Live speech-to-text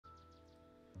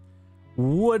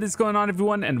What is going on,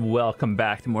 everyone, and welcome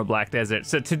back to more Black Desert.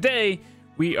 So today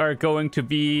we are going to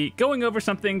be going over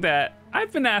something that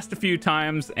I've been asked a few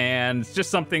times, and it's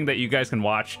just something that you guys can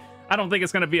watch. I don't think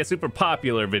it's going to be a super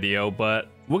popular video, but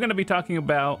we're going to be talking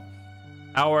about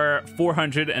our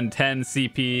 410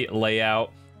 CP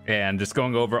layout and just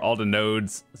going over all the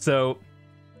nodes. So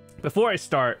before I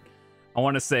start, I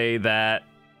want to say that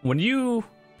when you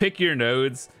pick your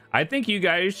nodes, I think you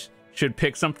guys should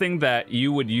pick something that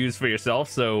you would use for yourself.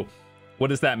 So what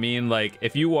does that mean? Like,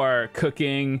 if you are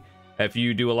cooking, if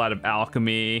you do a lot of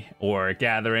alchemy or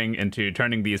gathering into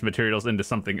turning these materials into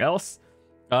something else,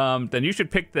 then you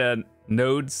should pick the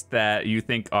nodes that you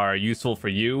think are useful for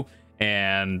you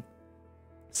and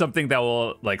something that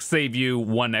will like save you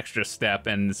one extra step,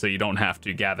 and so you don't have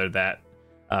to gather that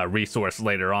resource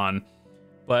later on.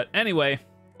 But anyway,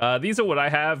 these are what I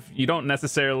have. You don't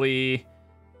necessarily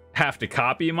have to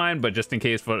copy mine, but just in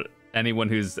case for anyone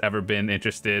who's ever been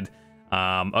interested,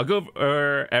 I'll go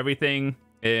over everything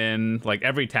in like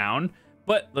every town,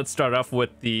 but let's start off with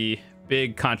the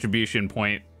big contribution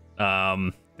point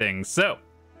thing. So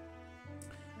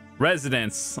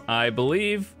residence, I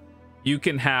believe you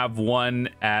can have one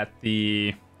at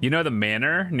the, the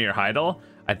manor near Heidel.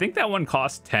 I think that one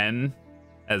costs 10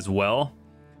 as well.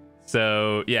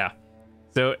 So yeah,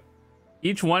 so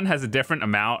each one has a different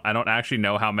amount. I don't actually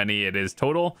know how many it is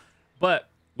total, but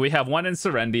we have one in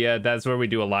Serendia. That's where we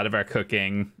do a lot of our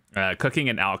cooking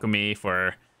and alchemy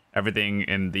for everything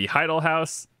in the Heidel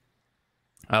house.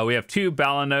 We have two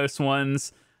Balanos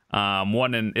ones,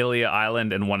 one in Ilia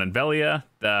Island and one in Velia.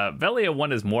 The Velia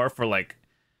one is more for like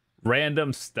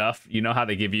random stuff. You know how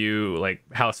they give you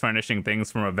like house furnishing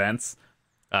things from events?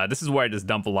 This is where I just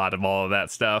dump a lot of all of that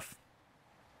stuff.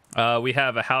 We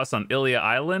have a house on Ilia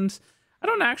Island. I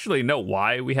don't actually know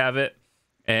why we have it.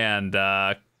 And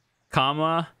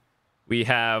Kama, we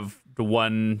have the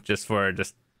one just for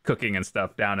just cooking and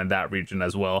stuff down in that region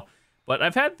as well. But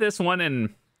I've had this one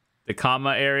in the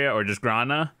Kama area, or just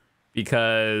Grana,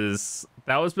 because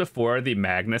that was before the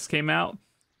Magnus came out.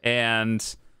 And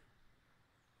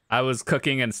I was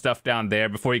cooking and stuff down there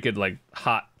before you could like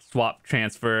hot swap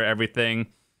transfer everything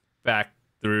back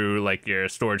through like your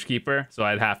storage keeper. So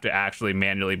I'd have to actually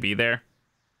manually be there.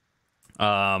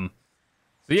 So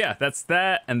yeah, that's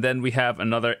that. And then we have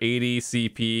another 80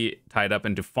 CP tied up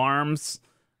into farms.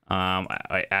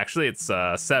 Actually it's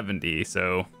 70.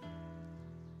 So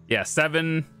yeah,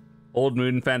 7 old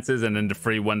moon fences and then the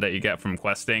free one that you get from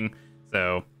questing.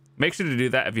 So make sure to do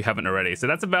that if you haven't already. So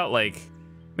that's about like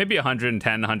maybe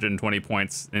 110, 120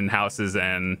 points in houses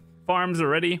and farms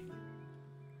already.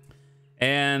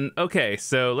 And okay,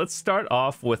 so let's start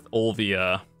off with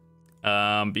Olvia,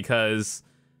 because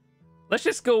let's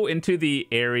just go into the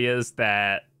areas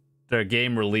that the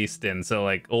game released in. So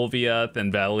like Olvia,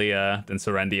 then Velia, then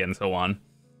Serendia, and so on.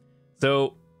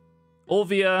 So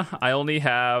Olvia, I only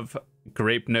have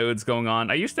grape nodes going on.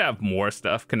 I used to have more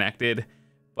stuff connected,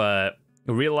 but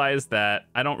realized that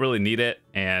I don't really need it.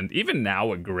 And even now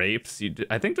with grapes,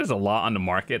 I think there's a lot on the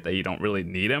market that you don't really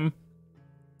need them.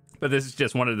 But this is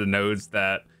just one of the nodes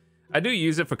that I do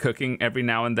use it for cooking every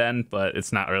now and then, but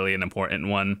it's not really an important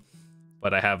one.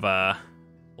 But I have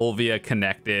Olvia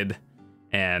connected,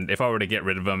 and if I were to get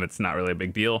rid of them, it's not really a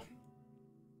big deal.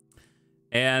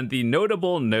 And the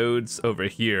notable nodes over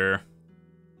here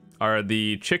are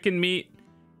the chicken meat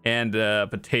and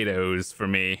potatoes for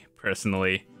me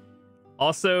personally.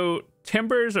 Also,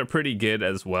 timbers are pretty good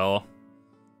as well,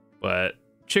 but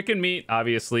chicken meat,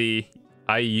 obviously,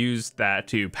 I use that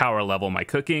to power level my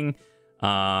cooking,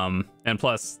 and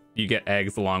plus you get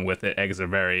eggs along with it. Eggs are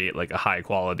very like a high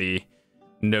quality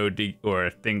node or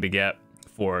thing to get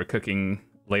for cooking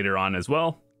later on as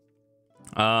well.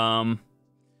 In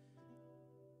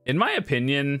my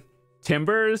opinion,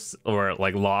 timbers or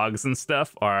like logs and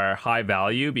stuff are high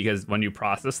value because when you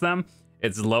process them,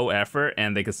 it's low effort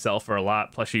and they could sell for a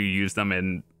lot. Plus you use them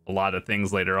in a lot of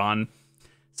things later on.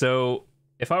 So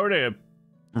if I were to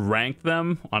rank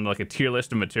them on like a tier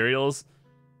list of materials,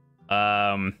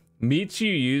 meats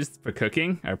you use for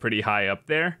cooking are pretty high up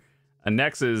there. And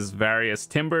next is various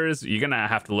timbers. You're gonna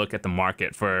have to look at the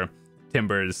market for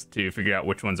timbers to figure out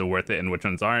which ones are worth it and which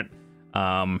ones aren't.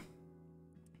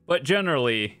 But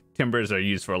generally timbers are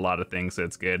used for a lot of things, so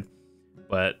it's good.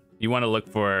 But you want to look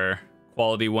for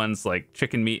quality ones like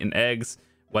chicken meat and eggs.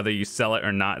 Whether you sell it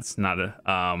or not, it's not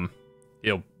a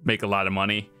you'll make a lot of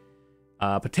money.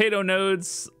 Potato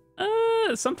nodes,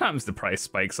 sometimes the price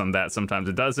spikes on that, sometimes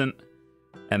it doesn't.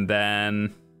 And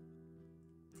then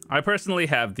I personally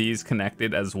have these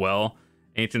connected as well.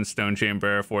 Ancient Stone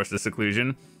Chamber, Forest of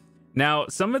Seclusion. Now,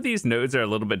 some of these nodes are a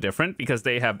little bit different because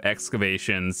they have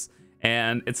excavations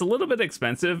and it's a little bit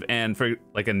expensive. And for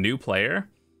like a new player,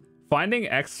 finding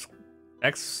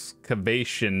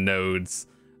excavation nodes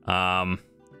are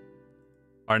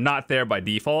not there by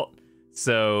default.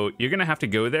 So you're gonna have to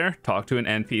go there, talk to an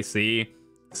NPC,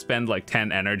 spend like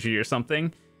 10 energy or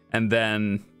something, and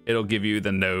then it'll give you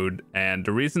the node. And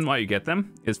the reason why you get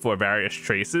them is for various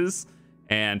traces.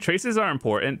 And traces are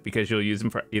important because you'll use them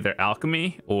for either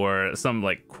alchemy or some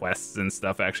like quests and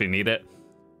stuff actually need it.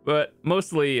 But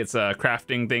mostly it's a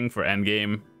crafting thing for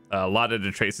endgame. A lot of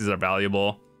the traces are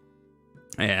valuable.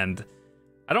 And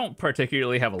I don't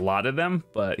particularly have a lot of them,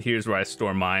 but here's where I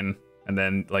store mine. And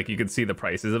then like you can see the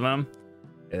prices of them.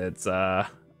 It's a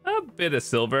bit of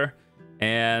silver.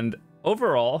 And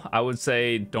overall, I would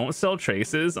say don't sell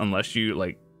traces unless you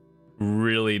like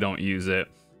really don't use it.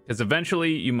 Because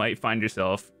eventually you might find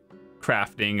yourself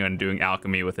crafting and doing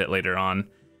alchemy with it later on.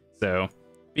 So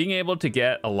being able to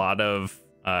get a lot of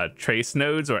trace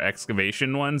nodes or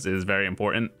excavation ones is very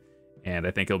important. And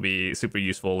I think it'll be super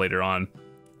useful later on.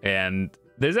 And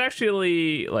there's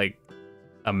actually like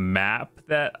a map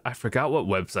that I forgot what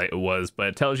website it was, but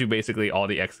it tells you basically all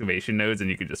the excavation nodes and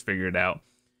you can just figure it out.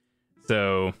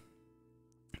 So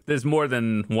there's more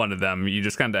than one of them. You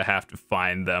just kind of have to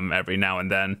find them every now and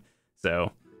then.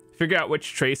 So figure out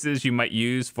which traces you might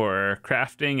use for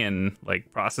crafting and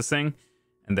like processing,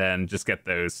 and then just get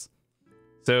those.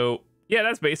 So yeah,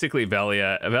 that's basically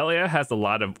Velia. Velia has a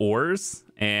lot of ores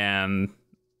and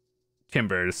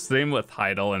timbers. Same with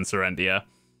Heidel and Serendia.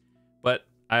 But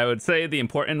I would say the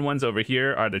important ones over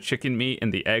here are the chicken meat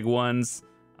and the egg ones.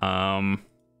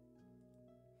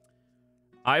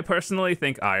 I personally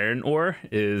think iron ore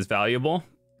is valuable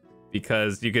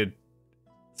because you could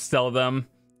sell them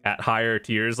at higher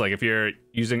tiers. Like if you're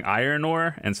using iron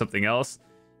ore and something else,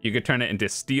 you could turn it into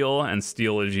steel, and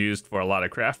steel is used for a lot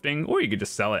of crafting, or you could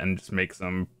just sell it and just make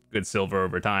some good silver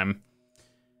over time.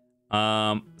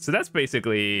 So that's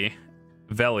basically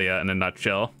Velia in a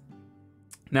nutshell.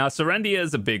 Now, Serendia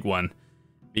is a big one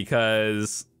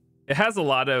because it has a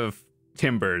lot of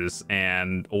timbers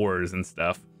and ores and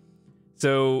stuff.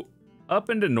 So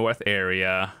up in the north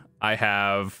area, I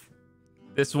have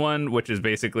this one, which is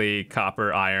basically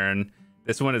copper, iron.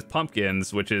 This one is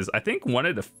pumpkins, which is, I think, one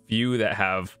of the few that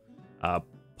have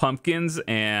pumpkins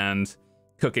and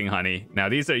cooking honey. Now,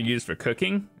 these are used for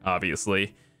cooking,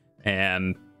 obviously,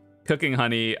 and cooking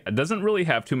honey doesn't really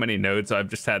have too many nodes, so I've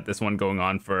just had this one going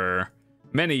on for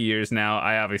many years now.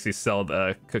 I obviously sell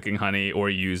the cooking honey or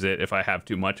use it if I have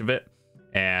too much of it,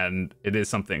 and it is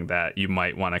something that you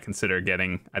might want to consider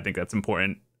getting. I think that's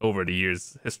important over the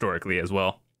years historically as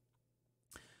well.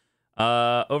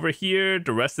 Over here,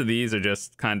 the rest of these are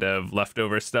just kind of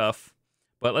leftover stuff,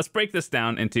 but let's break this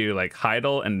down into like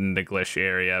Heidel and the Glish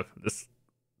area. Just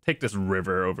take this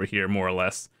river over here, more or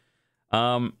less.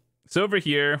 So over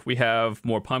here we have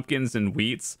more pumpkins and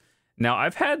wheats. Now,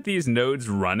 I've had these nodes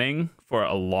running for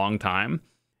a long time,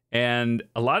 and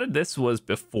a lot of this was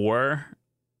before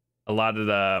a lot of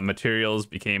the materials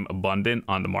became abundant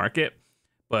on the market.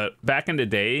 But back in the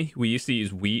day, we used to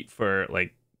use wheat for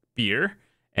like beer,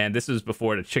 and this was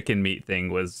before the chicken meat thing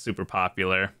was super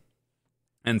popular.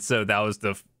 And so that was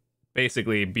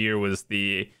basically beer was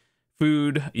the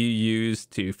food you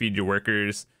used to feed your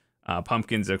workers.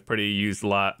 Pumpkins are pretty used a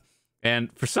lot.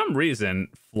 And for some reason,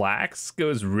 flax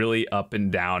goes really up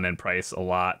and down in price a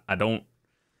lot. I don't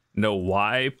know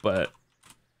why, but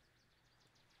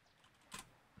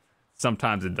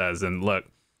sometimes it does. And look,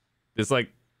 there's like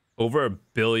over 1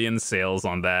 billion sales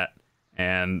on that.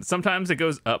 And sometimes it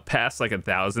goes up past like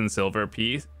 1,000 silver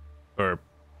piece or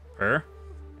per.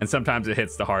 And sometimes it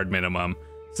hits the hard minimum.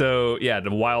 So yeah, the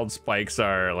wild spikes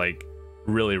are like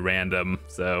really random.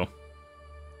 So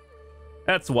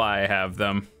that's why I have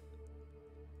them.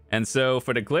 And so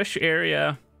for the Glish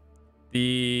area,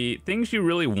 the things you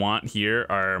really want here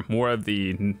are more of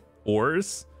the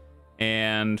ores.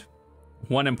 And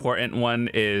one important one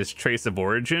is Trace of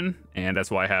Origin. And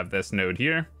that's why I have this node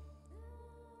here.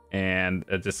 And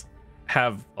I just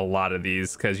have a lot of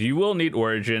these because you will need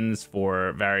origins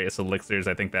for various elixirs.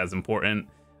 I think that's important.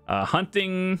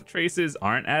 Hunting traces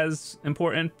aren't as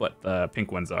important, but the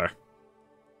pink ones are.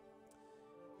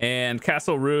 And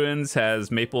Castle Ruins has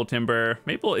maple timber.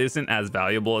 Maple isn't as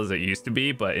valuable as it used to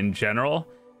be, but in general,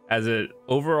 as an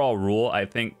overall rule, I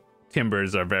think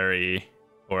timbers are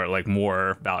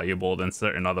more valuable than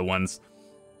certain other ones.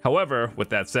 However, with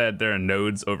that said, there are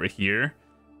nodes over here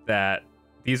that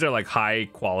these are like high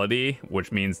quality,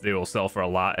 which means they will sell for a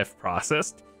lot if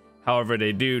processed. However,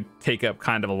 they do take up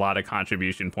kind of a lot of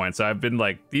contribution points. So I've been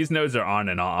like, these nodes are on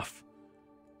and off.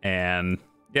 And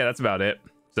yeah, that's about it.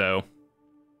 So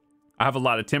I have a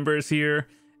lot of timbers here,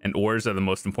 and ores are the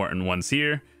most important ones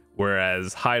here,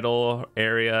 whereas Heidel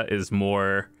area is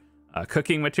more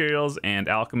cooking materials and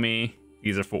alchemy.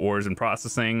 These are for ores and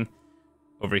processing.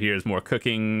 Over here is more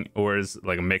cooking, ores,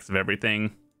 like a mix of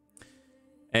everything.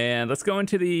 And let's go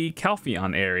into the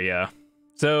Calpheon area.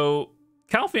 So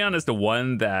Calpheon is the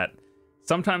one that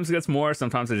sometimes gets more,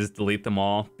 sometimes I just delete them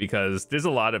all because there's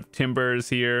a lot of timbers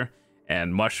here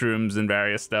and mushrooms and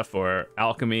various stuff for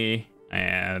alchemy.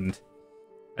 And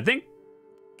I think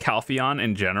Calpheon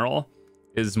in general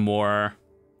is more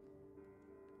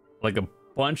like a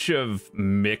bunch of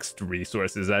mixed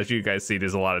resources. As you guys see,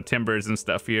 there's a lot of timbers and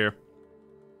stuff here.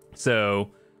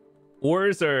 So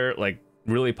ores are like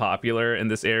really popular in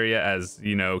this area, as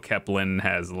you know, Kepler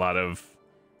has a lot of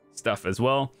stuff as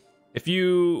well. If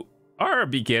you are a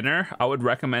beginner, I would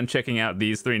recommend checking out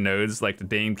these 3 nodes, like the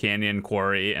Dame Canyon,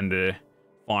 Quarry, and the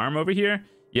farm over here.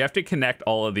 You have to connect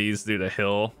all of these through the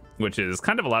hill, which is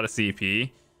kind of a lot of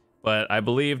CP, but I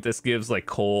believe this gives like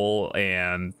coal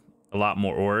and a lot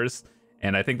more ores,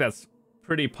 and I think that's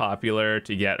pretty popular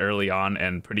to get early on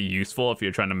and pretty useful if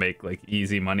you're trying to make like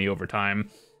easy money over time.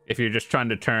 If you're just trying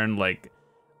to turn like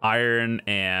iron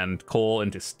and coal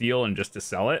into steel and just to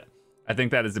sell it, I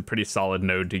think that is a pretty solid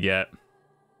node to get.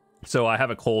 So I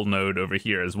have a coal node over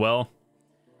here as well.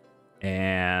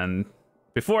 And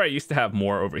before I used to have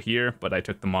more over here, but I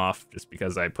took them off just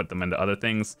because I put them into other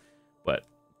things. But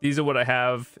these are what I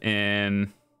have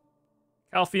in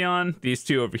Calpheon. These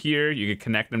 2 over here, you could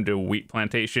connect them to a wheat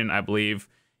plantation, I believe,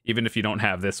 even if you don't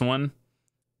have this one.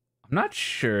 I'm not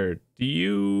sure. Do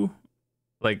you...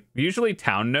 like, usually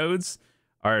town nodes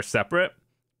are separate,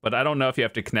 but I don't know if you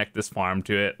have to connect this farm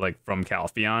to it, like, from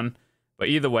Calpheon. But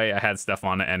either way, I had stuff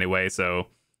on it anyway, so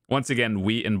once again,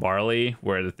 wheat and barley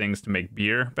were the things to make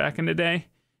beer back in the day,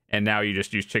 and now you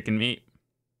just use chicken meat.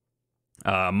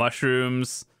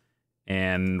 Mushrooms,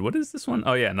 and what is this one?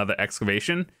 Oh yeah, another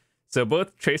excavation. So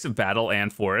both Trace of Battle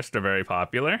and Forest are very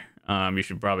popular. You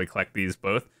should probably collect these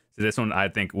both. So this one I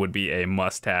think would be a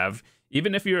must-have.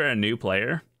 Even if you're a new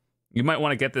player, you might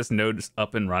want to get this node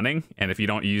up and running, and if you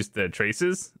don't use the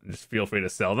traces, just feel free to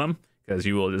sell them, because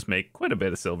you will just make quite a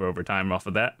bit of silver over time off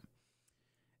of that.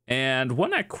 And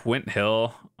one at Quint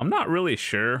Hill, I'm not really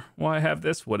sure why I have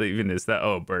this. What even is that?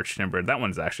 Oh, birch timber. That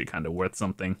one's actually kind of worth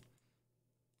something.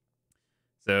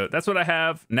 So that's what I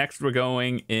have. Next, we're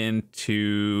going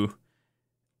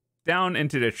down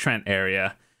into the Trent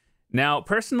area. Now,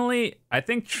 personally, I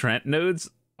think Trent nodes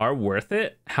are worth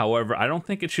it. However, I don't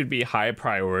think it should be high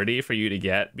priority for you to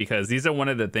get, because these are one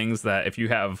of the things that if you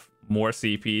have more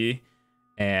CP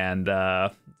and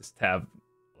just have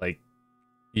like,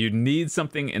 you need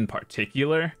something in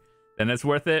particular, then it's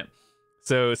worth it.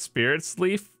 So Spirit's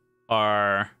Leaf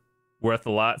are worth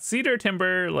a lot. Cedar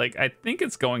Timber, like, I think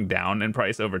it's going down in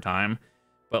price over time,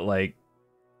 but like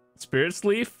Spirit's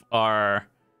Leaf are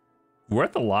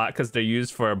worth a lot because they're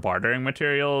used for bartering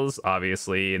materials,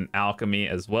 obviously, and alchemy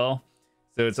as well.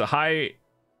 So it's a high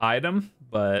item,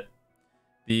 but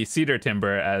the Cedar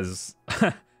Timber, as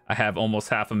I have almost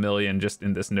 500,000 just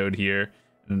in this node here,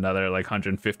 and another like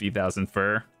 150,000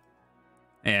 fur.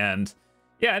 And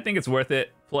yeah, I think it's worth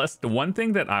it. Plus, the one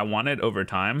thing that I wanted over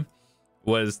time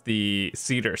was the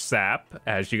cedar sap.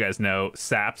 As you guys know,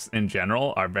 saps in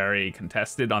general are very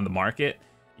contested on the market.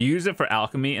 You use it for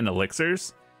alchemy and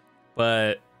elixirs,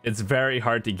 but it's very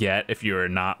hard to get if you're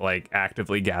not like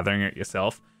actively gathering it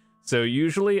yourself. So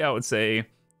usually I would say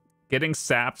getting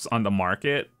saps on the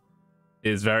market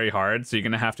is very hard. So you're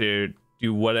going to have to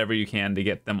do whatever you can to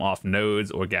get them off nodes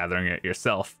or gathering it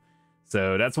yourself.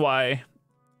 So that's why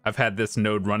I've had this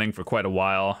node running for quite a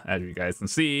while. As you guys can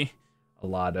see, a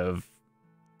lot of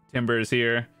timbers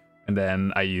here, and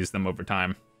then I use them over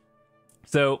time.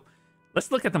 So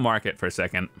let's look at the market for a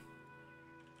second.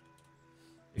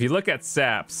 If you look at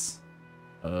saps,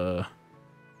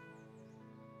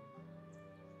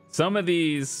 some of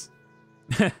these,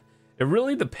 it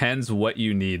really depends what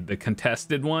you need. The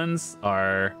contested ones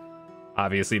are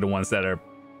obviously the ones that are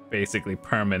basically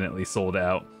permanently sold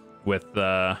out with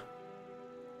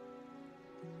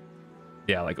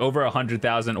yeah, like over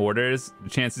 100,000 orders. The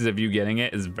chances of you getting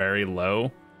it is very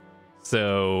low.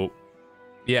 So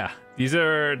yeah, these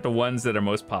are the ones that are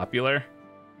most popular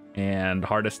and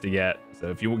hardest to get. So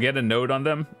if you get a node on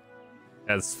them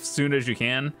as soon as you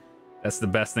can, that's the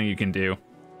best thing you can do.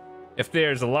 If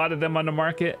there's a lot of them on the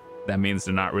market, that means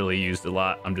they're not really used a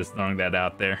lot. I'm just throwing that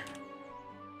out there.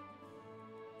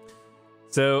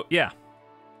 So yeah,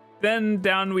 then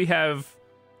down we have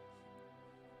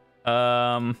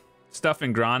stuff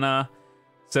in Grana.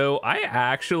 So I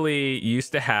actually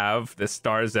used to have the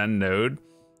Star Zen node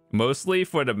mostly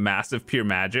for the massive pure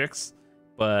magics,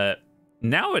 but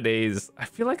nowadays, I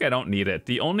feel like I don't need it.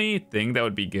 The only thing that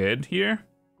would be good here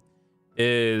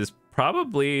is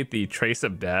probably the Trace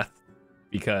of Death,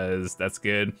 because that's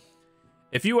good.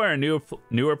 If you are a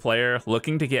newer player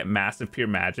looking to get massive pure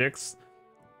magics,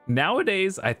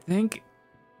 nowadays, I think,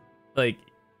 like,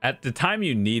 at the time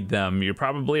you need them, you're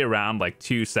probably around like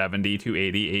 270,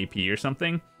 280 AP or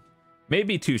something.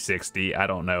 Maybe 260, I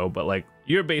don't know. But like,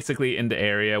 you're basically in the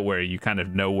area where you kind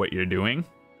of know what you're doing.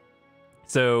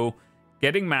 So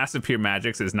getting massive pure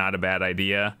magics is not a bad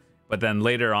idea. But then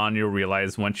later on, you'll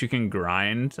realize once you can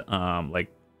grind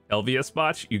like Elvia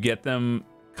spots, you get them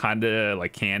kind of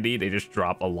like candy. They just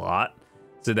drop a lot.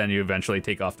 So then you eventually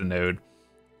take off the node.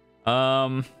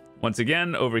 Once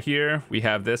again, over here, we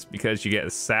have this because you get a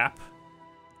sap.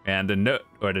 And the node,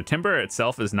 or the timber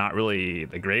itself, is not really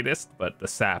the greatest, but the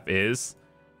sap is.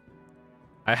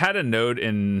 I had a node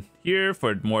in here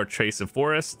for more Trace of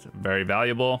Forest, very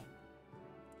valuable.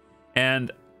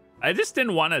 And I just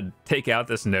didn't want to take out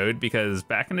this node because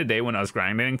back in the day when I was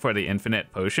grinding for the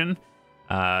infinite potion,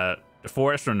 the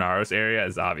Forest Renaros area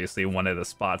is obviously one of the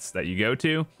spots that you go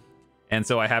to. And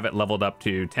so I have it leveled up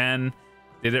to 10.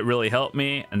 Did it really help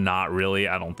me? Not really,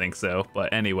 I don't think so.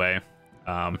 But anyway,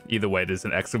 either way, there's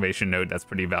an excavation node that's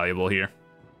pretty valuable here.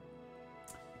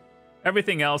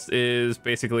 Everything else is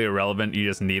basically irrelevant. You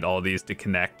just need all these to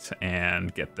connect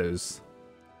and get those.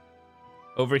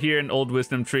 Over here in Old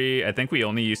Wisdom Tree, I think we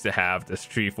only used to have this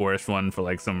tree forest one for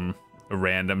like some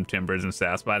random timbers and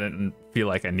sass, but I didn't feel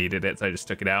like I needed it, so I just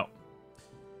took it out.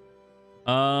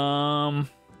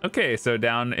 Okay, so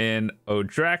down in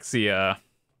Odraxia,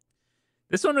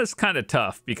 this one is kind of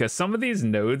tough because some of these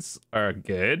nodes are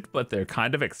good, but they're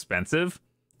kind of expensive.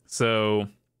 So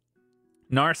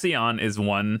Narcion is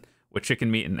one with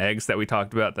chicken meat and eggs that we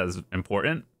talked about that's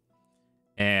important.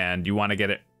 And you want to get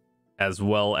it, as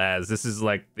well as this is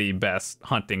like the best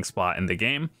hunting spot in the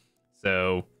game.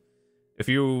 So if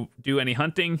you do any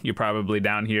hunting, you're probably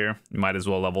down here. You might as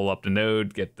well level up the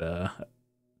node, get the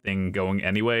thing going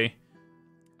anyway.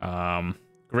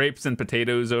 Grapes and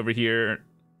potatoes over here,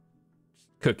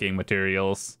 cooking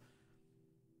materials.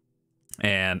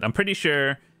 And I'm pretty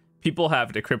sure people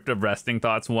have the Crypt of Resting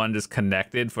Thoughts one just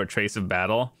connected for Trace of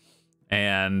Battle.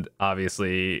 And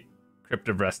obviously Crypt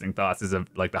of Resting Thoughts is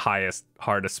like the highest,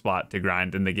 hardest spot to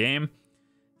grind in the game.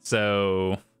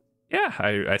 So yeah, I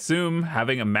assume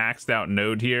having a maxed out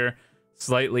node here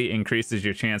slightly increases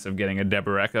your chance of getting a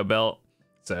Deboreka belt.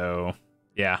 So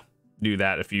yeah, do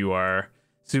that if you are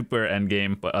super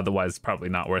endgame, but otherwise probably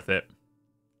not worth it.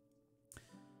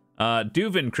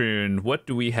 Duvenkroon, what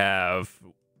do we have?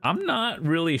 I'm not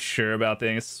really sure about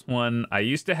this one. I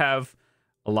used to have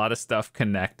a lot of stuff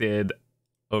connected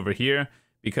over here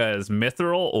because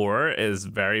mithril ore is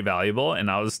very valuable, and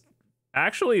I was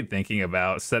actually thinking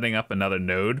about setting up another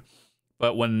node.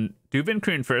 But when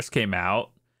Duvenkroon first came out,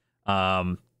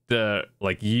 the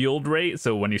like yield rate,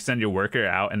 so when you send your worker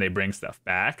out and they bring stuff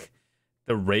back,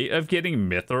 the rate of getting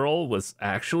mithril was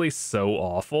actually so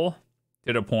awful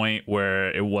to the point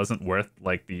where it wasn't worth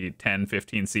like the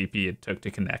 10-15 CP it took to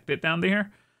connect it down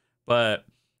there. But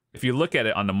if you look at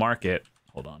it on the market,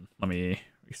 hold on, let me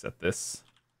reset this.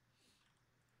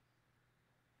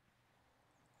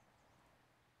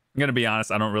 I'm gonna be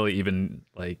honest, I don't really even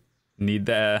like need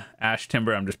the ash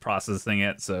timber. I'm just processing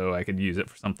it so I could use it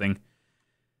for something.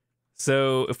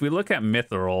 So if we look at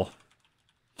mithril,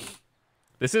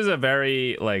 this is a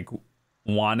very like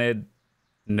wanted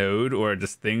node, or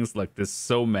just things like there's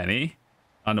so many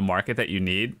on the market that you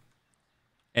need.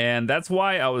 And that's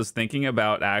why I was thinking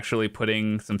about actually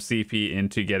putting some CP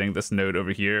into getting this node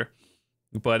over here.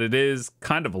 But it is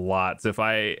kind of a lot. So if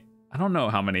I don't know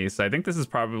how many. So I think this is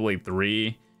probably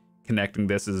 3. Connecting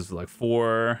this is like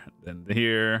 4. Then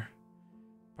here,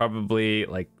 probably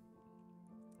like,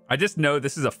 I just know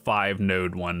this is a 5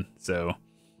 node one. So,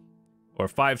 or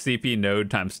 5 CP node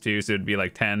times 2. So it'd be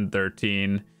like 10,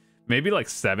 13, maybe like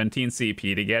 17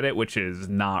 CP to get it, which is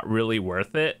not really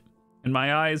worth it in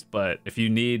my eyes. But if you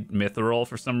need mithril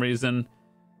for some reason,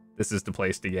 this is the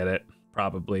place to get it,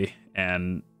 probably.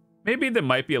 And maybe there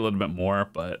might be a little bit more,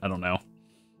 but I don't know.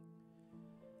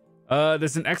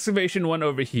 There's an excavation one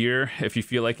over here. If you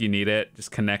feel like you need it,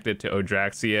 just connect it to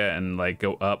Odraxia and like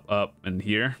go up, and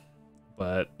here.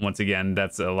 But once again,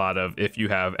 that's a lot of if you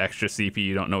have extra CP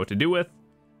you don't know what to do with.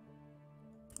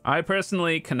 I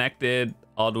personally connected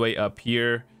all the way up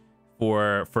here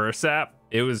for sap.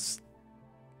 Is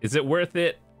it worth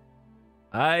it?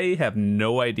 I have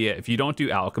no idea. If you don't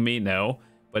do alchemy, no.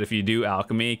 But if you do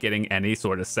alchemy, getting any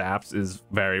sort of saps is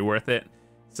very worth it.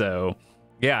 So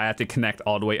yeah, I have to connect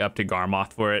all the way up to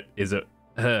Garmoth for it. Is it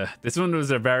This one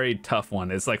was a very tough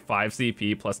one. It's like 5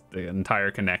 CP plus the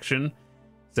entire connection.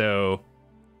 So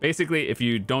basically, if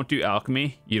you don't do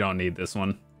alchemy, you don't need this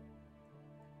one.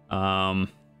 And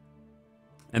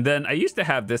then I used to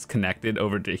have this connected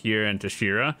over to here and to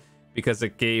Shira because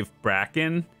it gave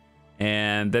Bracken,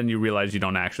 and then you realize you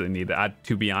don't actually need it.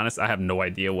 To be honest, I have no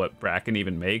idea what Bracken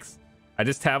even makes. I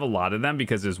just have a lot of them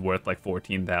because it's worth like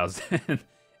 14,000.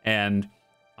 And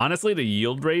honestly, the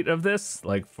yield rate of this,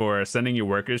 like for sending your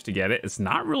workers to get it, it's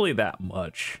not really that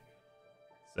much.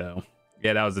 So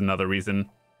yeah, that was another reason.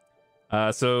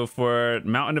 So for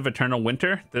Mountain of Eternal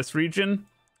Winter, this region,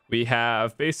 we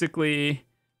have basically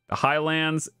the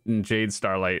Highlands and Jade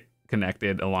Starlight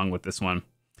connected along with this one.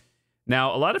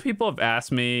 Now, a lot of people have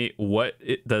asked me what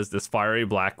does this fiery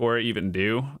black ore even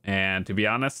do, and to be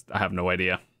honest, I have no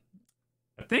idea.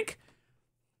 I think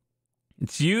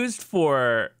it's used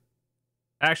for...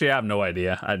 Actually, I have no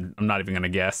idea. I'm not even going to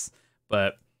guess.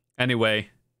 But anyway,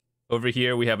 over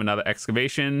here we have another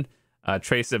excavation,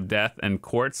 Trace of Death and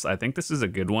Quartz. I think this is a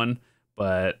good one,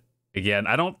 but again,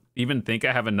 I don't even think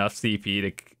I have enough CP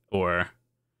to, or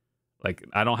like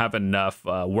I don't have enough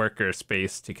worker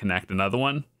space to connect another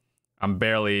one. I'm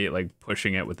barely like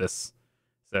pushing it with this.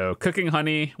 So cooking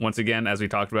honey, once again, as we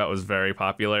talked about, was very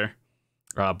popular.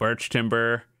 Birch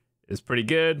timber is pretty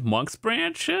good. Monk's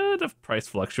branch, the price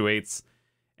fluctuates.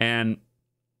 And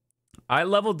I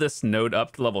leveled this node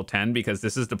up to level 10 because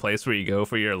this is the place where you go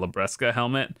for your Libresca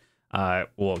helmet.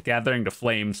 Well, gathering the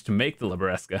flames to make the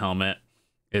Libresca helmet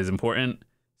is important.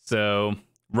 So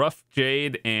rough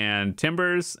jade and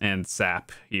timbers and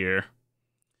sap here.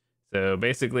 So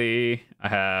basically I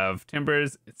have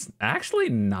timbers. It's actually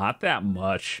not that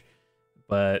much,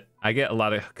 but I get a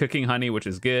lot of cooking honey, which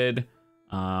is good.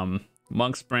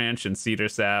 Monk's branch and cedar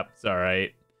sap, it's all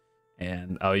right.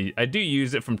 And I do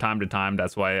use it from time to time.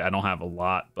 That's why I don't have a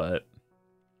lot, but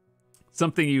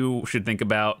something you should think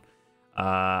about.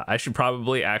 I should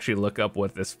probably actually look up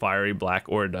what this fiery black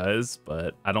ore does,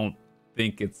 but I don't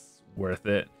think it's worth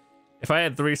it. If I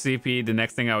had 3 CP, the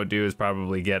next thing I would do is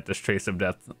probably get this Trace of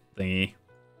Death thingy.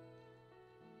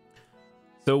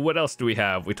 So what else do we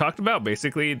have? We talked about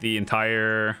basically the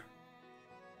entire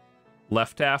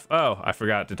left half. Oh, I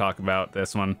forgot to talk about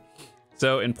this one.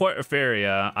 So in Port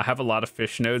Euphoria, I have a lot of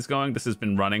fish nodes going. This has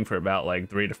been running for about like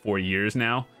 3 to 4 years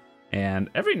now. And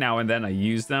every now and then I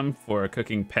use them for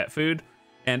cooking pet food.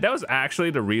 And that was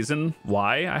actually the reason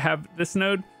why I have this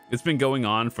node. It's been going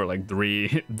on for like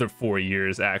 3 to 4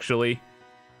 years actually.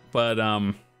 But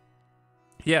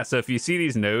yeah, so if you see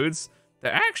these nodes,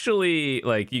 they're actually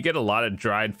like, you get a lot of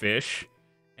dried fish.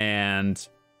 And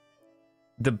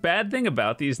the bad thing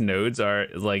about these nodes are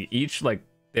like each like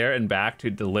there and back to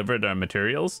deliver their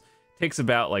materials takes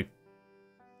about like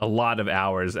a lot of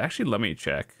hours. Actually, let me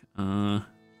check.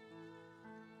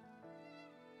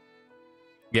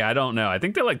 Yeah, I don't know. I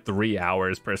think they're like 3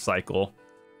 hours per cycle,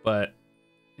 but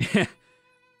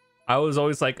I was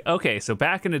always like, okay, so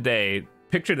back in the day,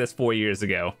 picture this 4 years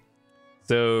ago.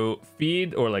 So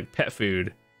feed or like pet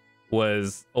food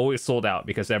was always sold out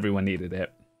because everyone needed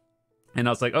it. And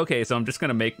I was like, okay, so I'm just going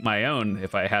to make my own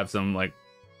if I have some like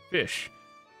fish.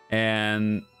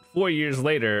 And 4 years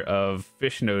later of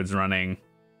fish nodes running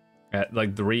at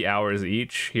like 3 hours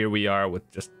each, here we are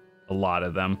with just a lot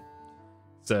of them.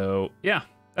 So yeah,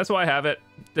 that's why I have it.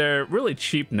 They're really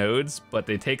cheap nodes, but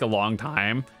they take a long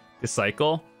time to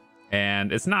cycle.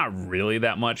 And it's not really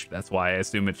that much. That's why I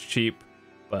assume it's cheap.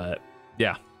 But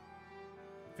yeah,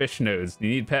 fish nodes. You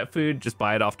need pet food, just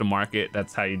buy it off the market.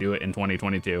 That's how you do it in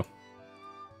 2022.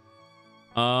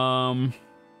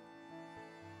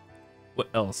 What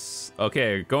else?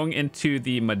 Okay, going into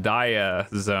the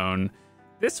Madaya zone.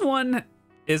 This one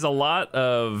is a lot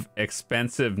of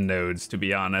expensive nodes, to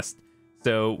be honest.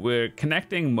 So we're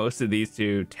connecting most of these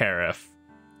to Tariff.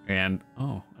 And,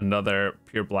 oh, another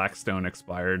pure blackstone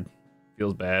expired.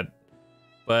 Feels bad.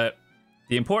 But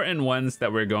the important ones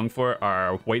that we're going for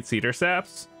are white cedar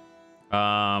saps,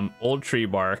 old tree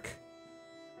bark,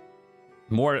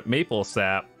 more maple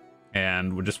sap,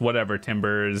 and just whatever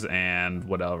timbers and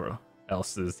whatever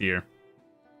else is here.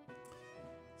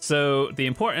 So the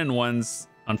important ones,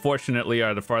 unfortunately,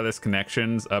 are the farthest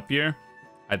connections up here.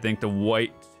 I think the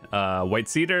white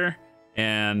cedar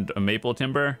and a maple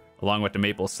timber, along with the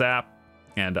maple sap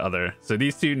and other. So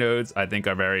these 2 nodes I think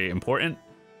are very important.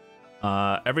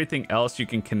 Everything else you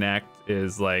can connect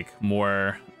is like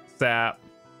more sap.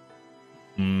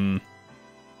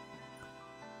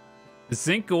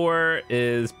 Zinc ore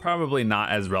is probably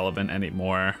not as relevant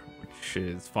anymore, which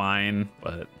is fine,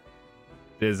 but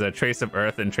there's a Trace of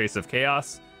Earth and Trace of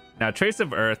Chaos. Now, Trace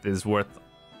of Earth is worth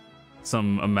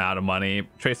some amount of money.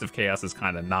 Trace of Chaos is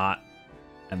kind of not.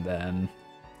 And then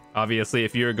obviously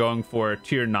if you're going for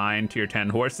tier 9, tier 10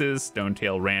 horses,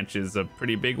 Stonetail Ranch is a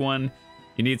pretty big one.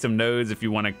 You need some nodes if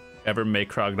you want to ever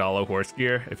make Krogdalo horse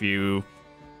gear. If you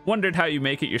wondered how you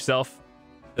make it yourself,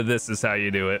 this is how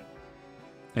you do it.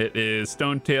 It is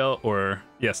Stonetail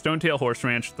Horse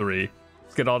Ranch 3.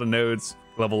 Just get all the nodes,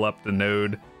 level up the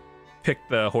node, pick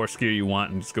the horse gear you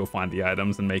want, and just go find the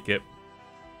items and make it.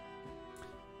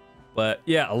 But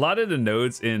yeah, a lot of the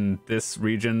nodes in this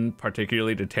region,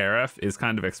 particularly the Teref, is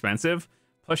kind of expensive.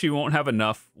 Plus, you won't have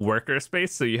enough worker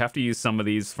space, so you have to use some of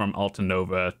these from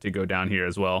Altanova to go down here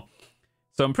as well.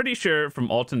 So I'm pretty sure from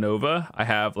Altanova, I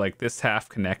have like this half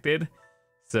connected.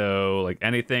 So like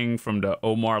anything from the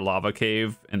Omar Lava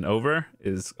Cave and over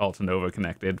is Altanova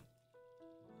connected.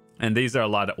 And these are a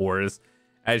lot of ores.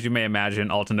 As you may imagine,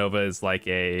 Altanova is like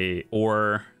a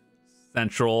ore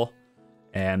central.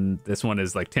 And this one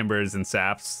is like timbers and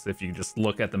saps, if you just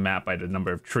look at the map by the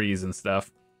number of trees and stuff.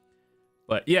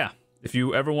 But yeah, if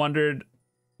you ever wondered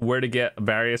where to get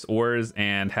various ores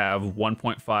and have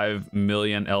 1.5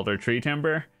 million elder tree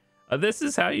timber, this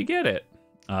is how you get it.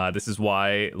 This is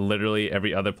why literally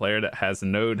every other player that has a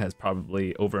node has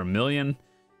probably over 1 million.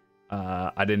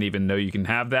 I didn't even know you can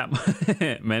have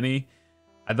that many.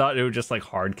 I thought it would just like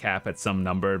hard cap at some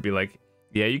number. It'd be like,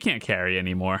 yeah, you can't carry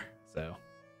anymore. So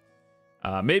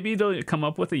maybe they'll come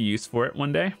up with a use for it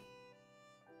one day.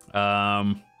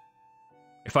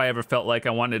 If I ever felt like I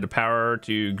wanted to power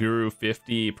to Guru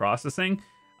 50 processing,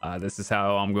 this is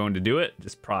how I'm going to do it.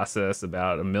 Just process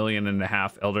about 1.5 million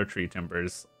elder tree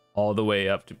timbers all the way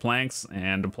up to planks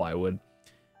and to plywood.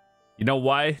 You know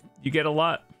why you get a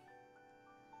lot?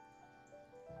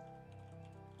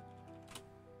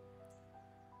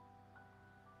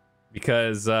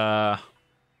 Because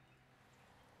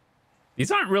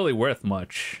these aren't really worth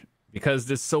much because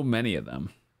there's so many of them.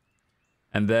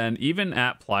 And then even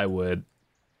at plywood,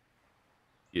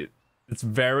 it's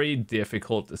very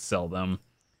difficult to sell them.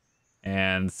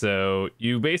 And so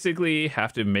you basically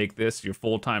have to make this your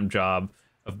full-time job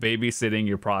of babysitting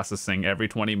your processing every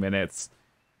 20 minutes,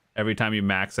 every time you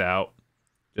max out,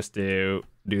 just to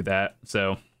do that.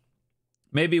 So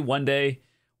maybe one day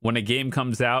when a game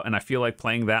comes out and I feel like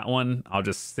playing that one, I'll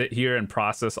just sit here and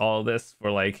process all of this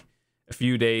for like a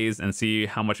few days and see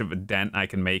how much of a dent I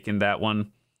can make in that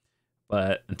one.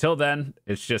 But until then,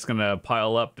 it's just going to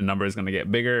pile up. The number is going to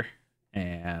get bigger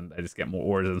and I just get more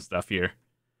ores and stuff here.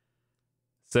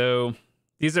 So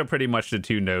these are pretty much the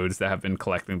two nodes that have been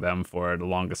collecting them for the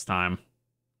longest time.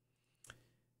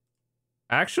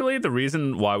 Actually, the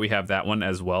reason why we have that one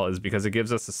as well is because it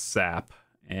gives us a sap.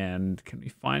 And can we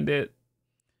find it?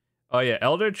 Oh yeah,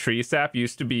 Elder Tree Sap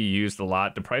used to be used a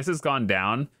lot. The price has gone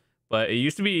down, but it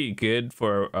used to be good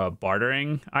for a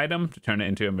bartering item to turn it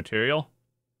into a material.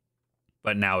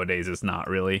 But nowadays it's not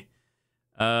really.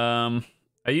 I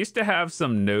used to have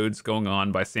some nodes going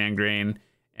on by Sandgrain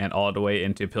and all the way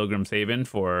into Pilgrim's Haven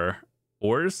for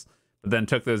ores, but then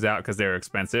took those out because they were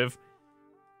expensive.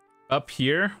 Up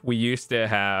here, we used to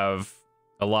have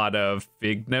a lot of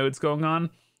fig nodes going on.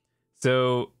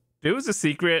 So it was a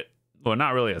secret. Well,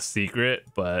 not really a secret,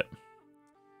 but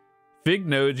fig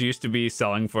nodes used to be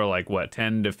selling for like, what,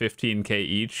 10 to 15k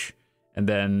each. And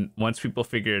then once people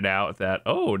figured out that,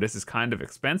 oh, this is kind of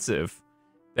expensive,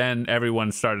 then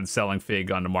everyone started selling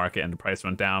fig on the market and the price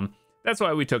went down. That's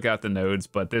why we took out the nodes,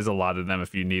 but there's a lot of them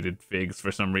if you needed figs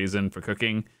for some reason for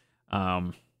cooking.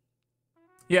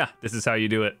 Yeah, this is how you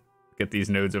do it. Get these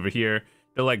nodes over here.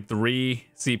 They're like 3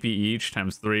 CP each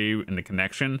times 3 in the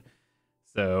connection.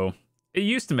 So it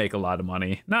used to make a lot of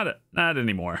money. Not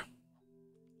anymore.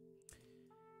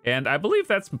 And I believe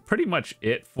that's pretty much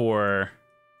it for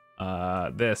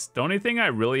this. The only thing I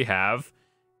really have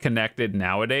connected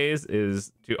nowadays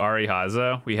is to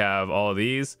Arihaza. We have all of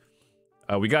these.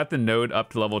 We got the node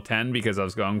up to level 10 because I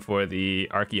was going for the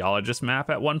archaeologist map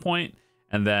at one point,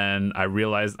 and then I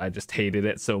realized I just hated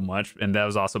it so much, and that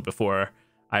was also before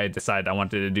I decided I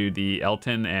wanted to do the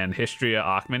Elton and Histria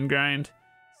Achman grind.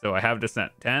 So I have this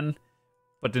at 10,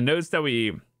 but the nodes that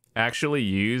we actually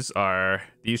use are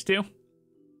these two.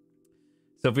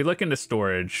 So if we look into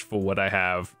storage for what I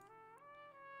have,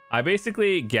 I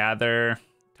basically gather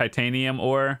titanium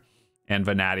ore and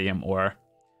vanadium ore.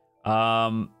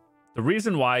 The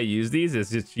reason why I use these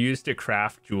is it's used to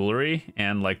craft jewelry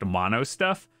and like the mono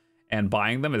stuff, and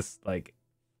buying them is like,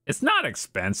 it's not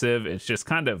expensive. It's just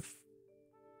kind of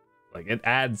like, it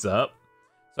adds up.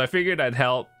 So I figured I'd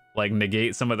help like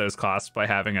negate some of those costs by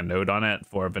having a node on it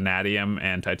for vanadium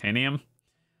and titanium.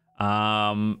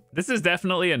 This is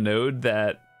definitely a node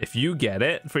that if you get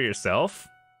it for yourself,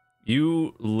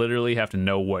 you literally have to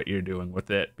know what you're doing with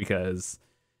it because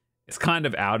it's kind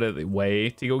of out of the way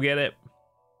to go get it.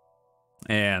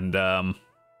 And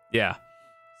yeah,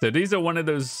 so these are one of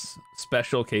those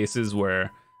special cases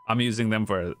where I'm using them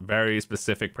for a very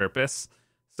specific purpose.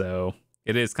 So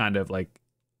it is kind of like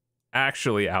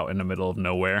actually out in the middle of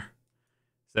nowhere.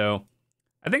 So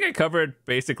I think I covered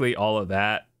basically all of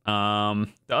that. The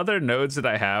other nodes that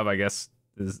I have, I guess,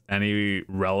 is any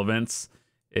relevance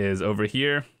is over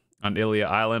here on Ilia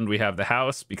Island. We have the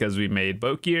house because we made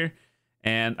boat gear,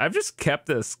 and I've just kept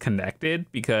this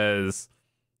connected because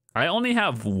I only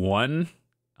have one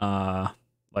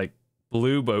like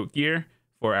blue boat gear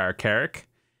for our Carrack,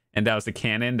 and that was the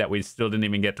cannon that we still didn't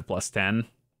even get to +10.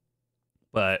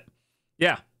 But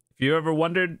yeah, if you ever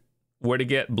wondered where to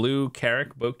get blue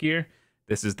Carrack boat gear,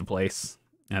 this is the place.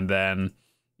 And then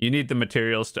you need the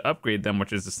materials to upgrade them,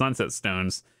 which is the sunset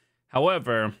stones.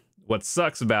 However, what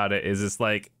sucks about it is it's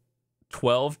like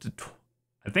 12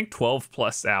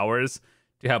 plus hours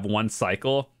to have one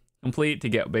cycle complete to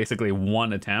get basically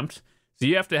one attempt. So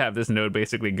you have to have this node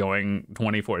basically going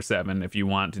 24/7 if you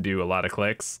want to do a lot of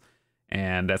clicks.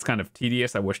 And that's kind of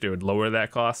tedious. I wish they would lower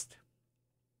that cost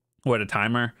or the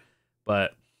timer.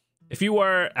 But if you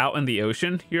are out in the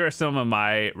ocean, here are some of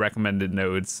my recommended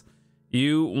nodes.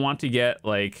 You want to get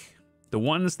like the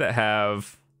ones that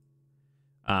have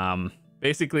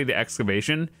basically the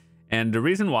excavation. And the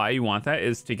reason why you want that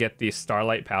is to get the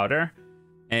starlight powder.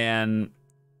 And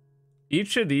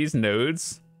each of these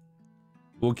nodes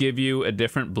will give you a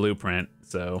different blueprint.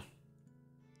 So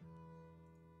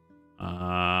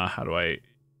how do I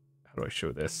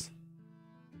show this?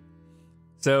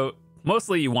 So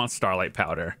mostly you want starlight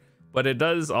powder, but it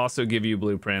does also give you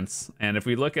blueprints. And if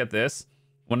we look at this,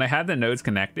 when I had the nodes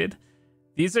connected,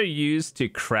 these are used to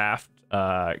craft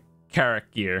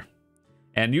Carrack gear.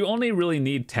 And you only really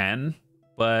need 10,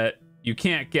 but you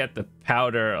can't get the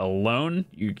powder alone.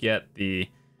 You get the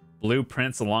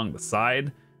blueprints along the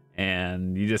side,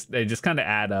 and they just kind of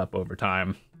add up over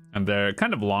time. And they're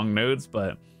kind of long nodes,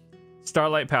 but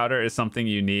starlight powder is something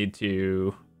you need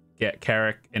to get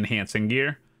Carrack enhancing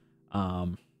gear,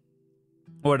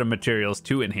 or the materials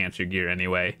to enhance your gear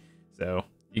anyway. So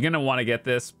you're gonna want to get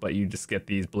this, but you just get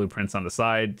these blueprints on the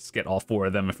side. Just get all 4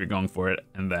 of them if you're going for it,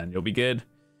 and then you'll be good.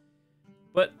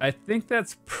 But I think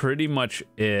that's pretty much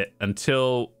it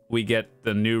until we get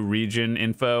the new region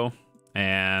info,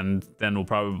 and then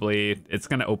it's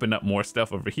gonna open up more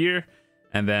stuff over here,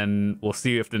 and then we'll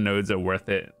see if the nodes are worth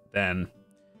it then.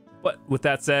 But with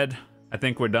that said, I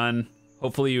think we're done.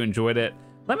 Hopefully you enjoyed it.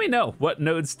 Let me know, what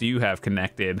nodes do you have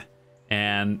connected,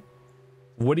 and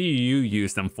what do you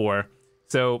use them for?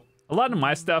 So a lot of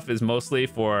my stuff is mostly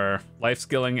for life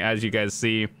skilling, as you guys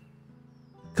see.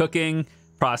 Cooking,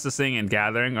 processing, and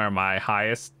gathering are my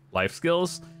highest life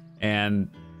skills,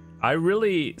 and I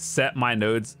really set my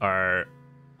nodes they're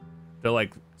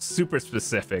like super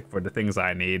specific for the things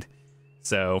I need.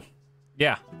 So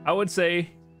yeah, I would say,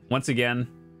 once again,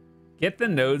 get the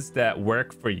nodes that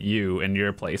work for you and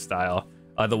your playstyle.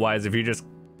 Otherwise, if you're just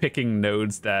picking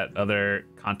nodes that other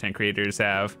content creators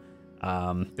have,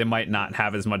 they might not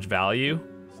have as much value.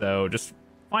 So just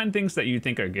find things that you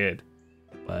think are good.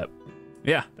 But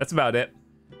yeah, that's about it.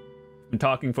 I'm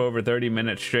talking for over 30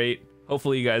 minutes straight.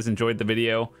 Hopefully you guys enjoyed the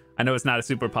video. I know it's not a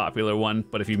super popular one,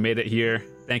 but if you made it here,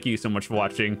 thank you so much for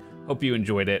watching. Hope you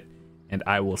enjoyed it, and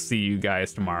I will see you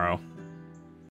guys tomorrow.